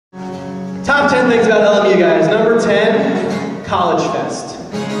Top 10 things about LMU, guys. Number 10, College Fest. There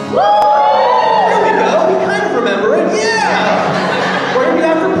we go. We kind of remember it. Yeah. What did we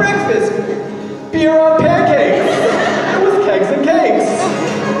have for breakfast? Beer on pancakes. It was kegs and cakes.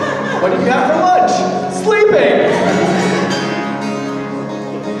 What did we have for lunch? Sleeping.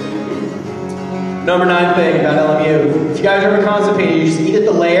 Number 9 thing about LMU. If you guys are ever constipated, you just eat at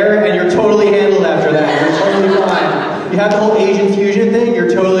the lair and you're totally handled after that. You're totally fine. You have the whole Asian fusion thing, you're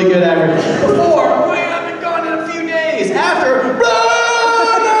totally good at it. Before, wait, I've been gone in a few days. After, run!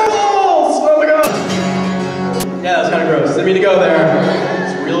 Oh my god. Yeah, that was kind of gross. Didn't mean to go there.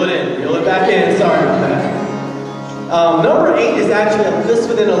 Just reel it in, reel it back in. Sorry about that. Number 8 is actually a list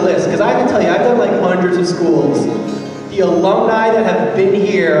within a list, because I can tell you, I've done like hundreds of schools. The alumni that have been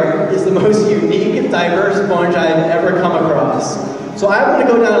here is the most unique and diverse bunch I've ever come across. So I want to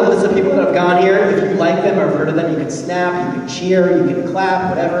go down a list of people that have gone here. If you like them or have heard of them, you can snap, you can cheer, you can clap,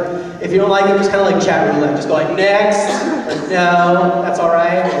 whatever. If you don't like them, just kind of like chat roulette. Just go like, next, or no, that's all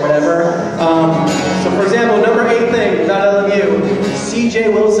right, or whatever. So for example, number 8 thing about LMU, C.J.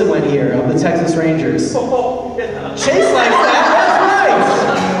 Wilson went here of the Texas Rangers. Oh, yeah. Chase likes that, that's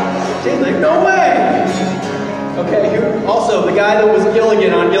right. Chase like, no way. Okay, here, also the guy that was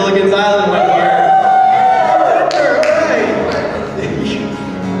Gilligan on Gilligan's Island went here.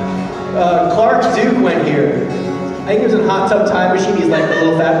 Clark Duke went here. I think he was in Hot Tub Time Machine. He's like the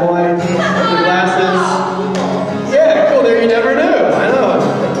little fat boy with the glasses. Yeah, cool. There, you never knew. I know.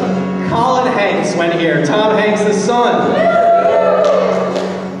 Colin Hanks went here. Tom Hanks' son.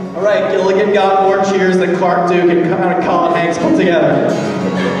 All right, Gilligan got more cheers than Clark Duke and Colin Hanks put together.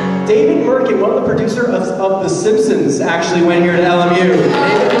 David Merkin, one of the producers of The Simpsons, actually went here to LMU. David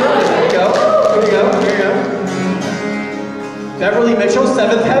Merkin. There you go. Here you go. Here you go. Beverly Mitchell,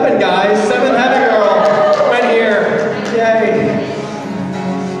 7th Heaven, guys. 7th Heaven girl went here. Yay. I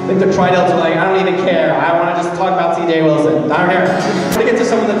think the Tridelts are like, I don't even care. I want to just talk about C.J. Wilson. I don't care. I'm going to get to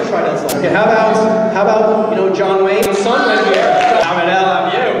some of the Tridelts. Okay, how about, you know, John Wayne's son went here. I'm at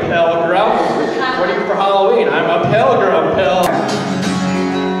LMU, Pilgrim. What are you for Halloween? I'm a Pilgrim,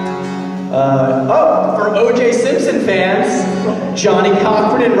 for O.J. Simpson fans, Johnny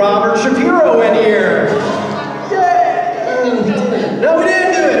Cochran and Robert Shapiro went here. No, we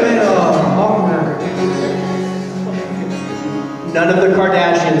didn't do it. Awkward. None of the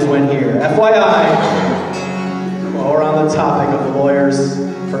Kardashians went here. FYI. While we're on the topic of the lawyers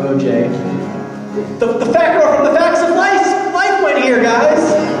for OJ. The fat girl from the Facts of Life went here, guys.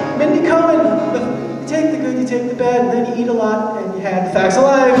 Mindy Cohen. You take the good, you take the bad, and then you eat a lot, and you had the Facts of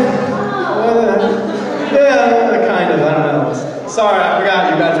Life. Yeah, kind of. I don't know. Sorry, I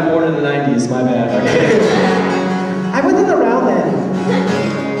forgot. You guys were born in the 90s. My bad. Okay. I wasn't around then.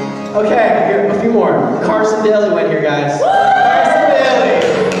 Okay, here, a few more. Carson Daly went here, guys. Carson Daly.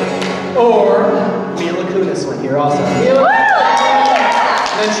 Or Mila Kunis went here also. Mila.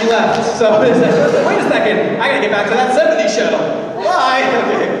 And then she left. So, wait a second. I gotta get back to that 70s show. Bye.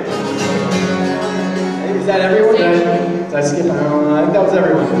 Okay. Is that everyone? Did I skip? I think that was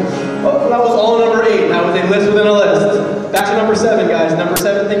everyone. Oh, that was all number 8. That was a list within a list. Back to number 7, guys. Number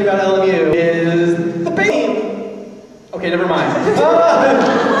 7 thing about LMU is the base. Okay, never mind.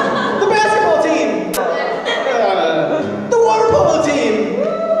 The basketball team! The water polo team!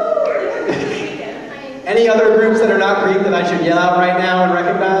 Any other groups that are not Greek that I should yell out right now and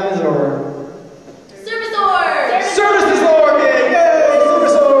recognize, or? Service Org! Services Org! Yay!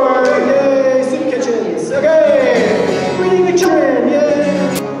 Service Org! Yay! Soup kitchens! Okay! Reading the children! Yay!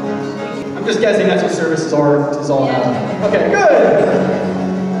 I'm just guessing that's what Services Org is all about. Okay, good!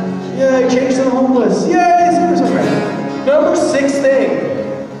 Yay! Change to the homeless! Yay! Service Org! Number 6 thing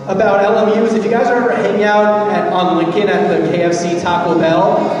about LMU is if you guys are ever hanging out on Lincoln at the KFC Taco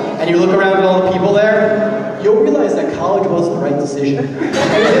Bell and you look around at all the people there, you'll realize that college was the right decision.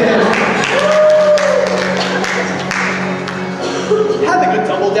 Having a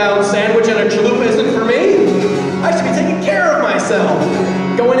double down sandwich and a chalupa isn't for me. I should be taking care of myself.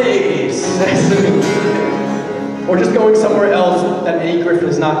 Going to Iggy's. Or just going somewhere else that Eddie Griffin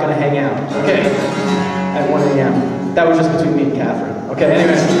is not going to hang out. Okay? At 1 a.m. That was just between me and Catherine. Okay,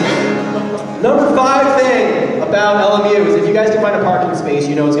 anyway. Number 5 thing about LMU is if you guys can find a parking space,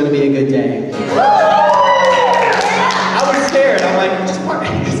 you know it's going to be a good day. I was scared. I'm like, just park.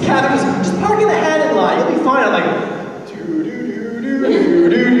 Catherine was just park in the Haddon line. You'll be fine. I'm like,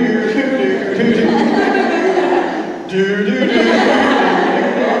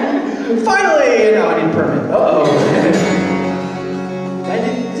 finally, now I need a permit. Uh-oh.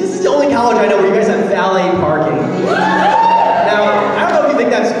 This is the only college I know where you guys have valet parking. Now, I don't know if you think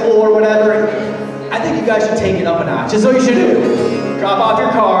that's cool or whatever. I think you guys should take it up a notch. That's what you should do. Drop off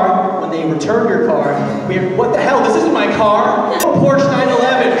your car. When and they return your car. What the hell? This isn't my car. A Porsche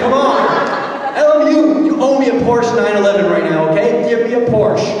 911. Come on. LMU, you owe me a Porsche 911 right now, okay? Give me a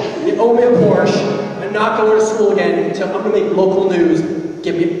Porsche. You owe me a Porsche. I'm not going to school again until I'm going to make local news.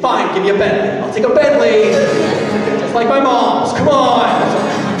 Fine, give me a Bentley. I'll take a Bentley. Just like my mom's. Come on.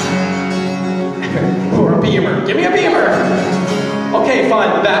 Or a Beamer. Give me a Beamer. Okay, fine,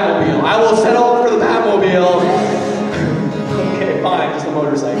 the Batmobile. I will settle for the Batmobile. Okay, fine, just a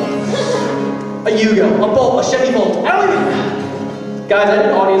motorcycle. A Yugo, a Bolt, a Chevy Bolt. I don't even... Guys, I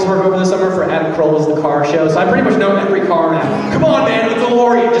did audience work over the summer for Adam Carolla's The Car Show, so I pretty much know every car now. Come on, man, a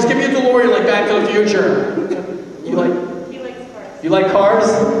DeLorean. Just give me a DeLorean like Back to the Future. He likes cars. You like cars?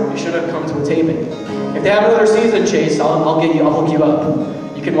 You should have come to a taping. If they have another season, Chase, I'll hook you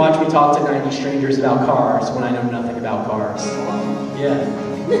up. You can watch me talk to 90 strangers about cars when I know nothing about cars. Yeah.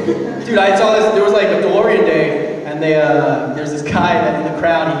 Dude, I saw this, there was like a DeLorean day, and there's this guy that in the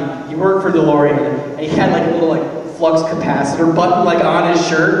crowd, he worked for DeLorean, and he had like a little like flux capacitor button like on his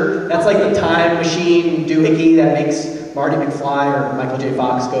shirt. That's like the time machine doohickey that makes Marty McFly or Michael J.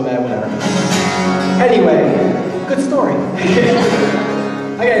 Fox go bad, whatever. Anyway, good story.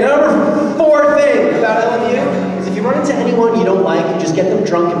 Okay, number 4 thing about LMU is if you run into anyone you don't like, you just get them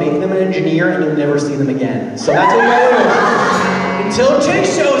drunk and make them an engineer and you'll never see them again. So that's what you gotta do. Until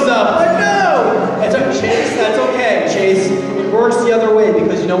Chase shows up. Like, no! Chase, that's okay. Chase, it works the other way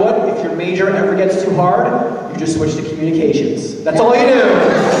because you know what? If your major ever gets too hard, you just switch to communications. That's all you do.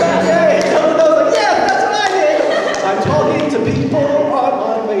 Hey, someone else like, yeah, that's what I did. I'm talking to people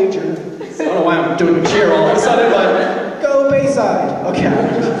on my major. I don't know why I'm doing a cheer all of a sudden, but go Bayside. Okay.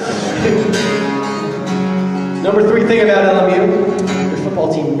 Number 3 thing about LMU, your football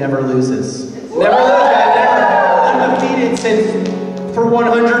team never loses. Never loses, never. Undefeated since for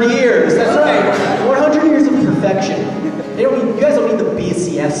 100 years. That's right. 100 years of perfection. You guys don't need the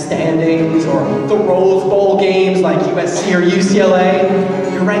BCS standings or the Rose Bowl games like USC or UCLA.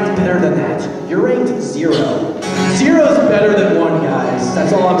 You're ranked better than that. You're ranked 0. 0's better than 1, guys.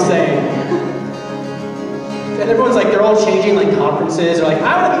 That's all I'm saying. And everyone's like, they're all changing like conferences. They're like,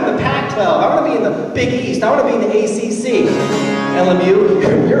 I want to be in the Pac-12. I want to be in the Big East. I want to be in the ACC.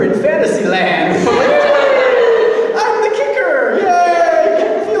 LMU, you're in fantasy land. I'm the kicker. Yay!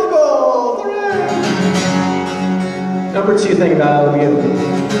 Kick field goal. Hooray! Number 2 thing about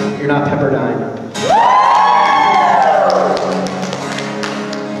LMU, you're not Pepperdine.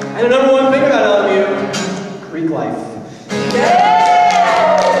 And the number 1 thing about LMU, Greek life. Yeah!